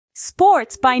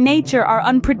Sports by nature are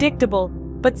unpredictable,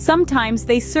 but sometimes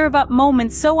they serve up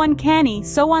moments so uncanny,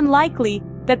 so unlikely,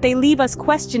 that they leave us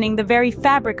questioning the very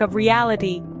fabric of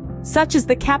reality. Such is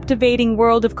the captivating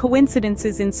world of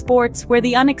coincidences in sports, where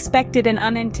the unexpected and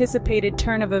unanticipated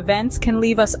turn of events can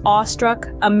leave us awestruck,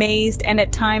 amazed, and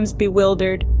at times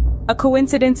bewildered. A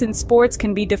coincidence in sports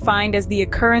can be defined as the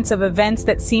occurrence of events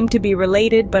that seem to be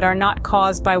related but are not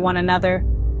caused by one another.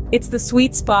 It's the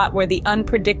sweet spot where the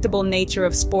unpredictable nature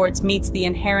of sports meets the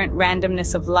inherent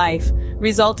randomness of life,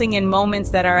 resulting in moments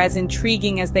that are as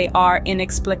intriguing as they are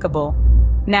inexplicable.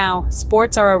 Now,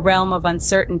 sports are a realm of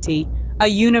uncertainty, a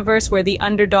universe where the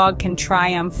underdog can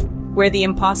triumph, where the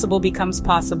impossible becomes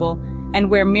possible, and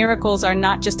where miracles are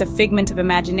not just a figment of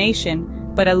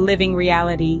imagination, but a living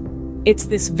reality. It's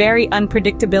this very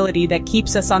unpredictability that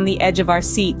keeps us on the edge of our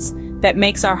seats, that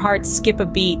makes our hearts skip a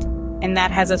beat, and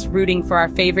that has us rooting for our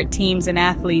favorite teams and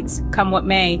athletes, come what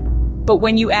may. But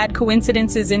when you add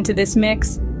coincidences into this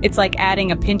mix, it's like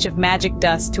adding a pinch of magic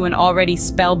dust to an already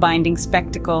spellbinding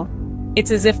spectacle. It's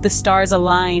as if the stars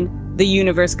align, the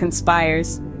universe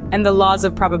conspires, and the laws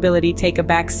of probability take a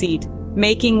back seat,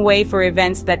 making way for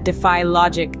events that defy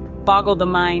logic, boggle the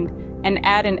mind, and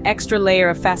add an extra layer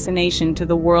of fascination to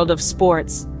the world of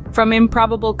sports. From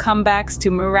improbable comebacks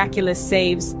to miraculous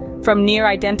saves, from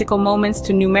near-identical moments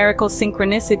to numerical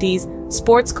synchronicities,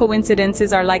 sports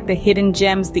coincidences are like the hidden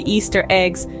gems, the Easter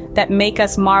eggs, that make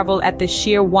us marvel at the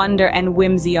sheer wonder and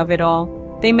whimsy of it all.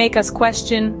 They make us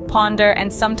question, ponder,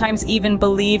 and sometimes even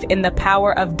believe in the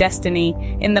power of destiny,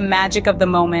 in the magic of the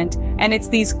moment. And it's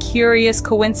these curious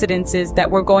coincidences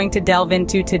that we're going to delve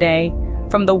into today.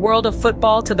 From the world of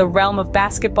football to the realm of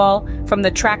basketball, from the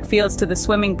track fields to the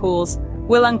swimming pools,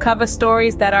 we'll uncover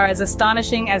stories that are as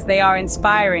astonishing as they are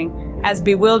inspiring, as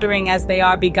bewildering as they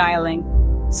are beguiling.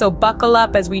 So buckle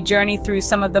up as we journey through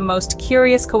some of the most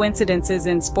curious coincidences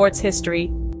in sports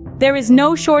history. There is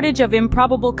no shortage of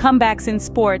improbable comebacks in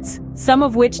sports, some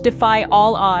of which defy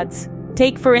all odds.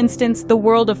 Take, for instance, the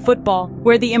world of football,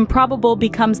 where the improbable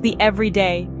becomes the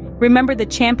everyday. Remember the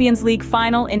Champions League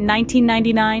final in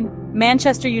 1999?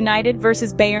 Manchester United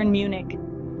versus Bayern Munich.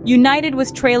 United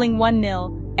was trailing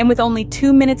 1-0, and with only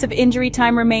 2 minutes of injury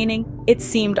time remaining, it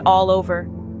seemed all over.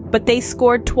 But they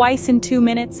scored twice in 2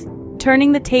 minutes,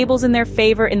 turning the tables in their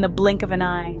favor in the blink of an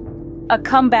eye. A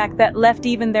comeback that left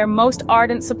even their most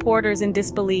ardent supporters in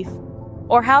disbelief.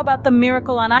 Or how about the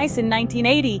miracle on ice in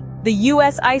 1980? The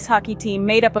U.S. ice hockey team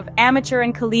made up of amateur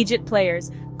and collegiate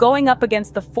players, going up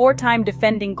against the 4-time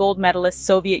defending gold medalist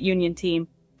Soviet Union team.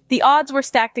 The odds were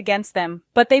stacked against them,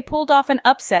 but they pulled off an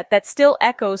upset that still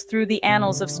echoes through the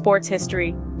annals of sports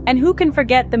history. And who can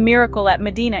forget the miracle at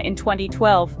Medina in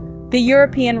 2012? The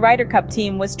European Ryder Cup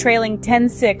team was trailing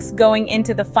 10-6 going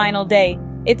into the final day.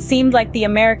 It seemed like the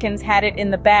Americans had it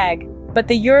in the bag, but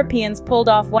the Europeans pulled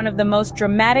off one of the most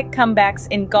dramatic comebacks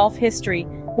in golf history,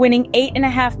 winning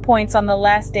 8.5 points on the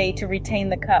last day to retain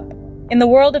the cup. In the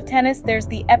world of tennis, there's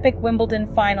the epic Wimbledon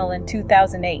final in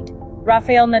 2008.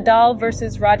 Rafael Nadal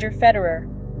versus Roger Federer.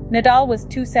 Nadal was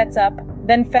 2 sets up,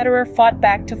 then Federer fought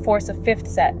back to force a 5th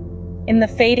set. In the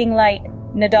fading light,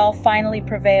 Nadal finally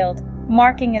prevailed,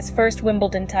 marking his first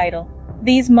Wimbledon title.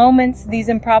 These moments, these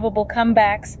improbable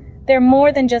comebacks, they're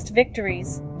more than just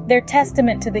victories. They're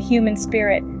testament to the human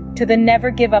spirit, to the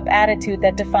never-give-up attitude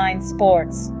that defines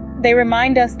sports. They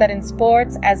remind us that in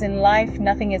sports, as in life,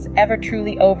 nothing is ever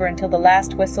truly over until the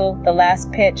last whistle, the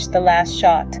last pitch, the last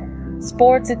shot.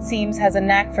 Sports, it seems, has a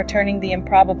knack for turning the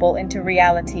improbable into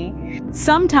reality.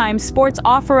 Sometimes sports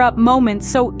offer up moments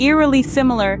so eerily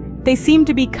similar, they seem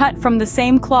to be cut from the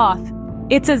same cloth.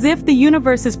 It's as if the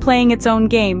universe is playing its own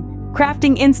game,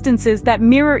 crafting instances that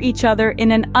mirror each other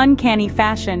in an uncanny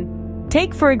fashion.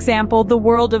 Take, for example, the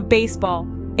world of baseball.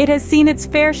 It has seen its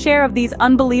fair share of these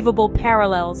unbelievable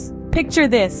parallels. Picture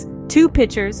this, 2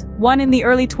 pitchers, one in the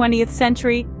early 20th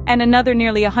century and another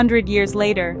nearly 100 years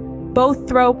later. Both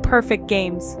throw perfect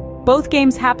games. Both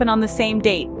games happen on the same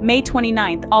date, May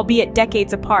 29th, albeit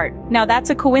decades apart. Now that's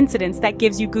a coincidence that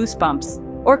gives you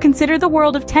goosebumps. Or consider the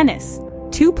world of tennis.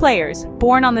 2 players,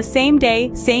 born on the same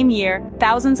day, same year,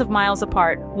 thousands of miles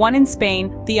apart, one in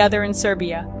Spain, the other in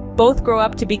Serbia. Both grow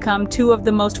up to become 2 of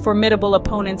the most formidable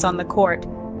opponents on the court.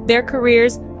 Their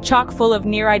careers, chock full of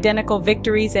near-identical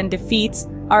victories and defeats,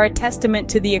 are a testament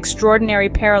to the extraordinary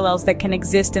parallels that can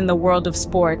exist in the world of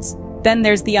sports. Then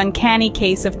there's the uncanny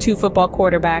case of 2 football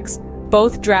quarterbacks,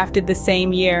 both drafted the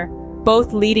same year,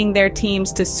 both leading their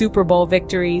teams to Super Bowl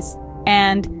victories,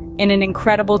 and, in an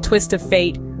incredible twist of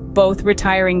fate, both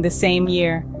retiring the same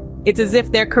year. It's as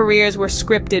if their careers were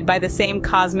scripted by the same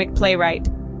cosmic playwright.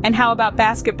 And how about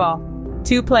basketball?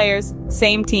 2 players,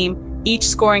 same team, each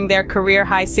scoring their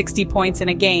career-high 60 points in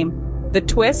a game. The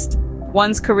twist?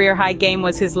 One's career-high game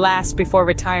was his last before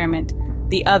retirement.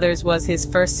 The other's was his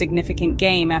first significant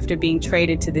game after being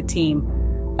traded to the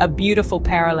team. A beautiful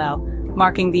parallel,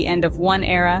 marking the end of one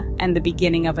era and the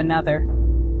beginning of another.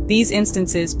 These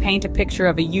instances paint a picture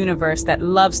of a universe that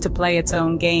loves to play its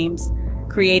own games,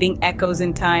 creating echoes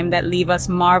in time that leave us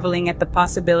marveling at the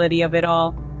possibility of it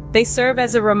all. They serve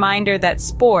as a reminder that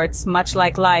sports, much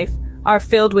like life, are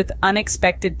filled with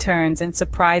unexpected turns and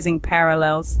surprising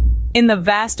parallels. In the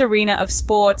vast arena of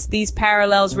sports, these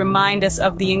parallels remind us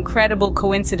of the incredible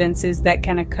coincidences that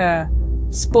can occur.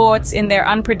 Sports, in their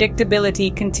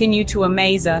unpredictability, continue to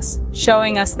amaze us,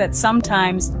 showing us that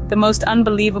sometimes the most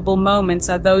unbelievable moments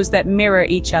are those that mirror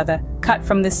each other, cut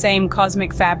from the same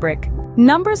cosmic fabric.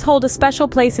 Numbers hold a special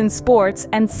place in sports,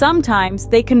 and sometimes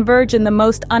they converge in the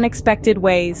most unexpected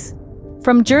ways.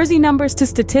 From jersey numbers to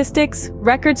statistics,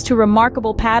 records to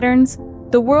remarkable patterns,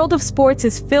 the world of sports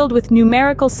is filled with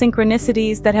numerical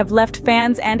synchronicities that have left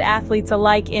fans and athletes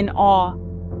alike in awe.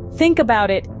 Think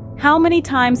about it. How many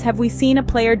times have we seen a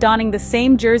player donning the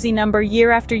same jersey number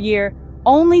year after year,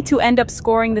 only to end up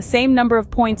scoring the same number of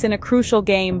points in a crucial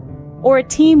game, or a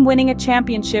team winning a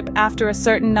championship after a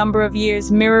certain number of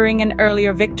years mirroring an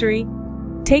earlier victory?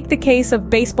 Take the case of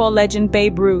baseball legend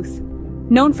Babe Ruth.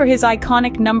 Known for his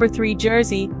iconic number 3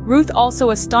 jersey, Ruth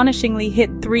also astonishingly hit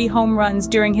 3 home runs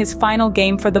during his final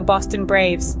game for the Boston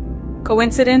Braves.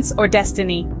 Coincidence or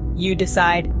destiny? You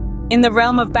decide. In the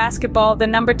realm of basketball, the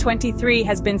number 23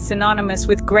 has been synonymous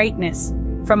with greatness.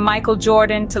 From Michael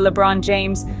Jordan to LeBron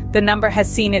James, the number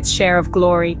has seen its share of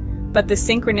glory. But the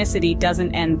synchronicity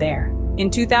doesn't end there. In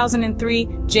 2003,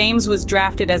 James was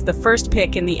drafted as the first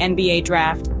pick in the NBA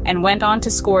draft and went on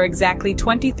to score exactly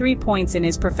 23 points in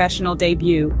his professional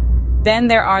debut. Then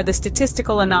there are the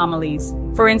statistical anomalies.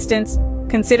 For instance,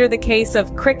 consider the case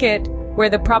of cricket, where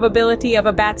the probability of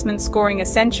a batsman scoring a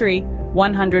century,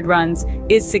 100 runs,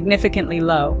 is significantly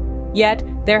low. Yet,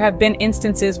 there have been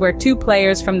instances where 2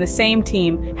 players from the same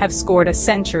team have scored a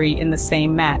century in the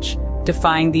same match,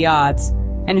 defying the odds.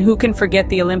 And who can forget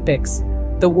the Olympics?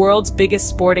 The world's biggest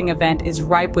sporting event is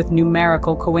ripe with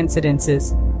numerical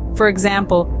coincidences. For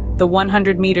example, the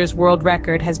 100 meters world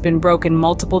record has been broken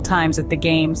multiple times at the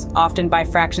Games, often by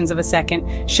fractions of a second,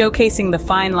 showcasing the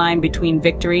fine line between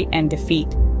victory and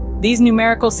defeat. These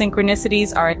numerical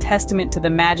synchronicities are a testament to the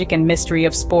magic and mystery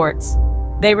of sports.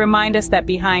 They remind us that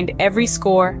behind every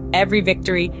score, every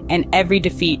victory, and every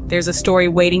defeat, there's a story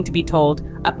waiting to be told,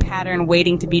 a pattern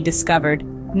waiting to be discovered.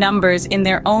 Numbers, in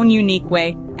their own unique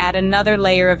way, add another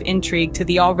layer of intrigue to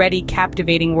the already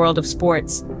captivating world of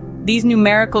sports. These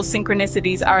numerical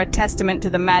synchronicities are a testament to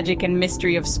the magic and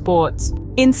mystery of sports.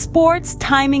 In sports,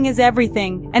 timing is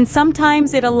everything, and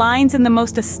sometimes it aligns in the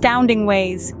most astounding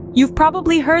ways. You've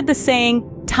probably heard the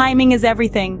saying, timing is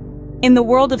everything. In the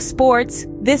world of sports,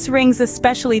 this rings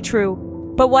especially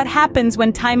true. But what happens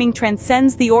when timing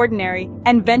transcends the ordinary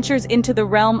and ventures into the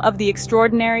realm of the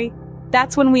extraordinary?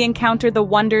 That's when we encounter the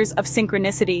wonders of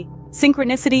synchronicity.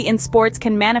 Synchronicity in sports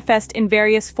can manifest in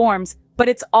various forms, but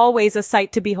it's always a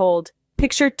sight to behold.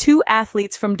 Picture 2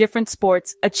 athletes from different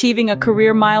sports achieving a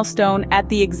career milestone at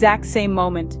the exact same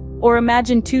moment. Or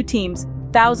imagine 2 teams,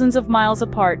 thousands of miles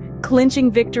apart,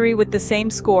 clinching victory with the same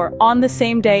score on the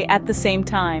same day at the same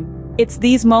time. It's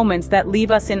these moments that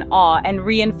leave us in awe and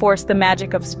reinforce the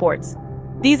magic of sports.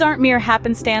 These aren't mere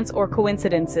happenstance or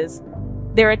coincidences.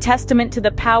 They're a testament to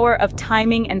the power of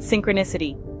timing and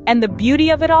synchronicity. And the beauty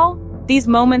of it all? These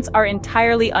moments are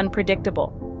entirely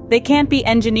unpredictable. They can't be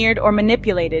engineered or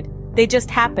manipulated. They just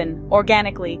happen,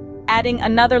 organically, adding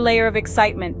another layer of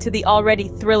excitement to the already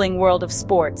thrilling world of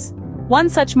sports. One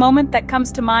such moment that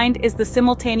comes to mind is the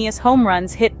simultaneous home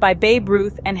runs hit by Babe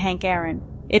Ruth and Hank Aaron.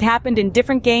 It happened in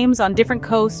different games on different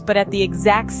coasts, but at the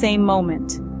exact same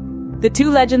moment. The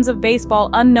 2 legends of baseball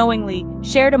unknowingly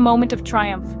shared a moment of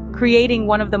triumph, creating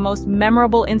one of the most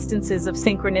memorable instances of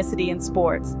synchronicity in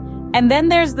sports. And then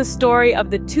there's the story of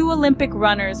the 2 Olympic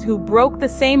runners who broke the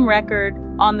same record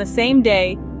on the same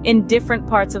day in different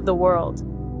parts of the world.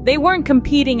 They weren't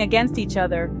competing against each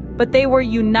other, but they were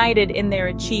united in their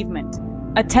achievement,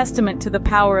 a testament to the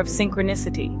power of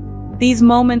synchronicity. These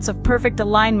moments of perfect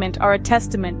alignment are a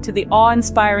testament to the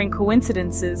awe-inspiring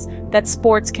coincidences that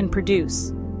sports can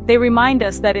produce. They remind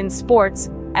us that in sports,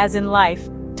 as in life,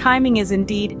 timing is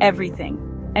indeed everything.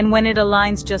 And when it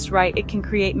aligns just right, it can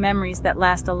create memories that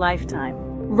last a lifetime.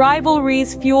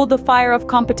 Rivalries fuel the fire of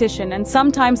competition, and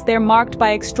sometimes they're marked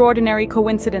by extraordinary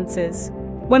coincidences.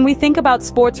 When we think about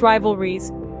sports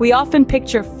rivalries, we often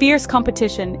picture fierce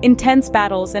competition, intense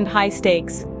battles, and high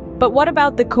stakes. But what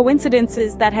about the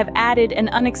coincidences that have added an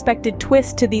unexpected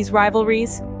twist to these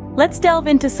rivalries? Let's delve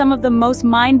into some of the most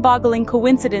mind-boggling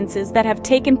coincidences that have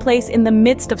taken place in the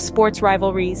midst of sports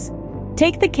rivalries.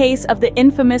 Take the case of the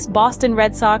infamous Boston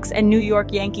Red Sox and New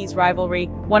York Yankees rivalry,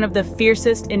 one of the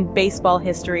fiercest in baseball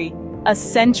history. A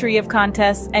century of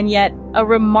contests, and yet a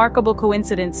remarkable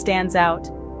coincidence stands out.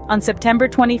 On September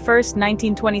 21,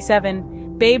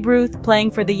 1927, Babe Ruth, playing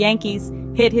for the Yankees,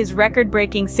 hit his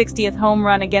record-breaking 60th home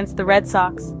run against the Red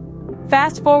Sox.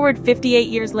 Fast forward 58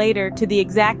 years later to the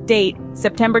exact date,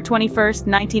 September 21,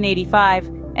 1985,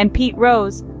 and Pete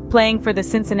Rose, playing for the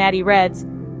Cincinnati Reds,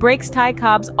 breaks Ty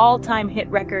Cobb's all-time hit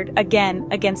record again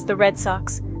against the Red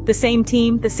Sox. The same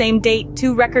team, the same date,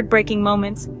 two record-breaking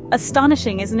moments.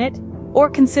 Astonishing, isn't it? Or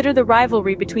consider the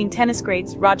rivalry between tennis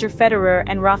greats Roger Federer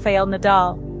and Rafael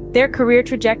Nadal. Their career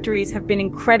trajectories have been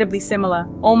incredibly similar,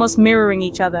 almost mirroring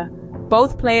each other.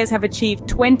 Both players have achieved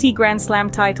 20 Grand Slam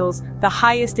titles, the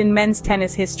highest in men's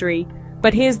tennis history.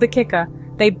 But here's the kicker.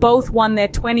 They both won their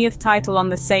 20th title on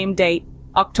the same date,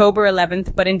 October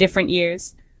 11th, but in different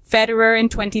years. Federer in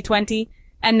 2020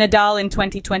 and Nadal in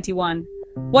 2021.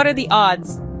 What are the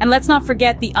odds? And let's not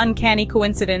forget the uncanny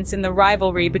coincidence in the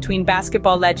rivalry between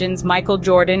basketball legends Michael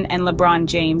Jordan and LeBron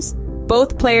James.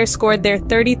 Both players scored their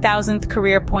 30,000th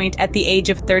career point at the age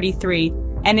of 33,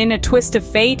 and in a twist of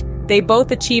fate, they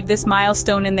both achieved this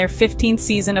milestone in their 15th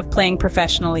season of playing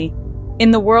professionally.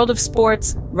 In the world of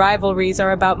sports, rivalries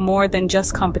are about more than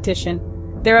just competition.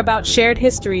 They're about shared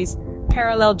histories,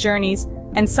 parallel journeys,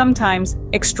 and sometimes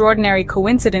extraordinary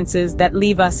coincidences that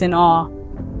leave us in awe.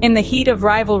 In the heat of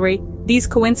rivalry, these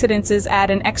coincidences add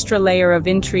an extra layer of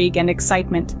intrigue and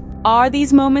excitement. Are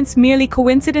these moments merely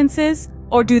coincidences,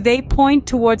 or do they point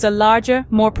towards a larger,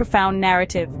 more profound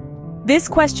narrative? This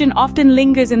question often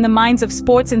lingers in the minds of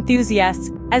sports enthusiasts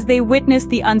as they witness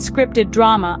the unscripted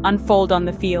drama unfold on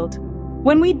the field.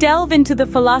 When we delve into the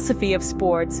philosophy of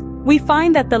sports, we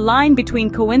find that the line between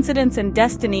coincidence and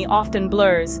destiny often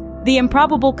blurs. The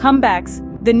improbable comebacks,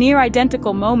 the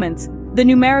near-identical moments, the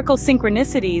numerical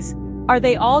synchronicities, are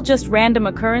they all just random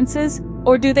occurrences,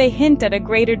 or do they hint at a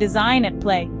greater design at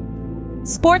play?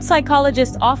 Sports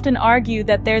psychologists often argue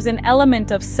that there's an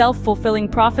element of self-fulfilling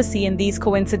prophecy in these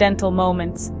coincidental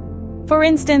moments. For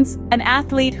instance, an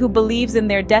athlete who believes in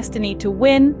their destiny to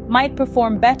win might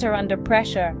perform better under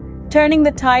pressure, turning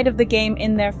the tide of the game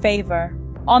in their favor.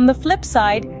 On the flip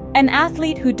side, an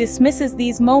athlete who dismisses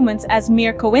these moments as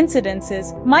mere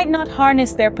coincidences might not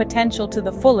harness their potential to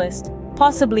the fullest,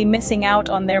 possibly missing out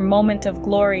on their moment of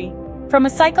glory. From a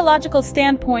psychological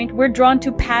standpoint, we're drawn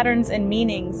to patterns and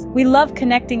meanings. We love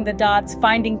connecting the dots,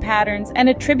 finding patterns, and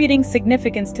attributing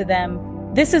significance to them.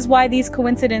 This is why these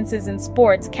coincidences in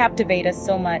sports captivate us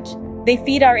so much. They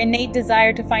feed our innate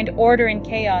desire to find order in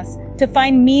chaos, to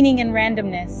find meaning in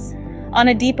randomness. On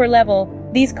a deeper level,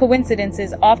 these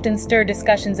coincidences often stir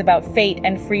discussions about fate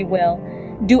and free will.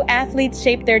 Do athletes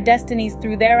shape their destinies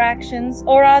through their actions,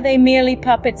 or are they merely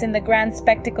puppets in the grand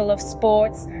spectacle of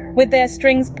sports, with their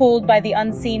strings pulled by the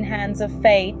unseen hands of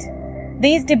fate?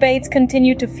 These debates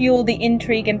continue to fuel the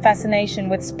intrigue and fascination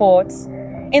with sports.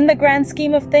 In the grand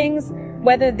scheme of things,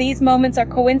 whether these moments are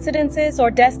coincidences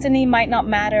or destiny might not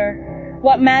matter.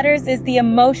 What matters is the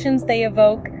emotions they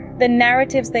evoke, the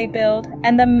narratives they build,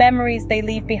 and the memories they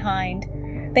leave behind.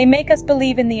 They make us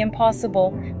believe in the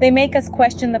impossible, they make us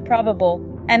question the probable,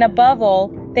 and above all,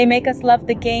 they make us love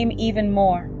the game even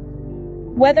more.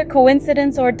 Whether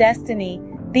coincidence or destiny,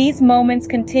 these moments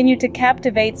continue to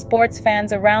captivate sports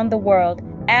fans around the world,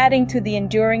 adding to the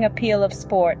enduring appeal of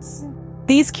sports.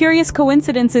 These curious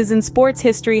coincidences in sports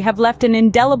history have left an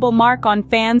indelible mark on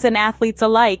fans and athletes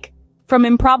alike. From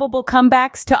improbable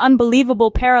comebacks to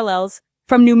unbelievable parallels,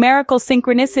 from numerical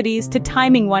synchronicities to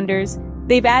timing wonders,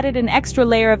 they've added an extra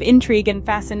layer of intrigue and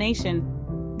fascination.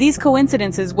 These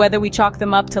coincidences, whether we chalk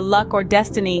them up to luck or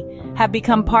destiny, have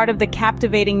become part of the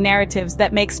captivating narratives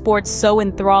that make sports so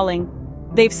enthralling.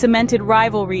 They've cemented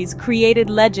rivalries, created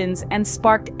legends, and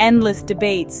sparked endless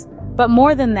debates. But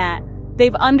more than that,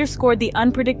 they've underscored the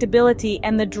unpredictability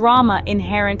and the drama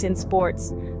inherent in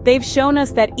sports. They've shown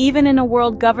us that even in a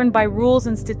world governed by rules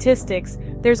and statistics,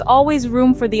 there's always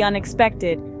room for the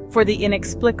unexpected, for the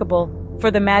inexplicable, for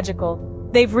the magical.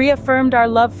 They've reaffirmed our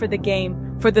love for the game,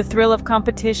 for the thrill of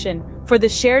competition, for the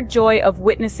shared joy of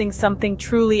witnessing something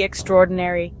truly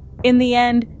extraordinary. In the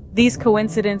end, these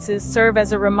coincidences serve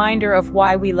as a reminder of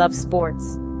why we love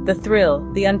sports: the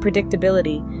thrill, the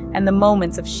unpredictability, and the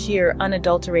moments of sheer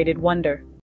unadulterated wonder.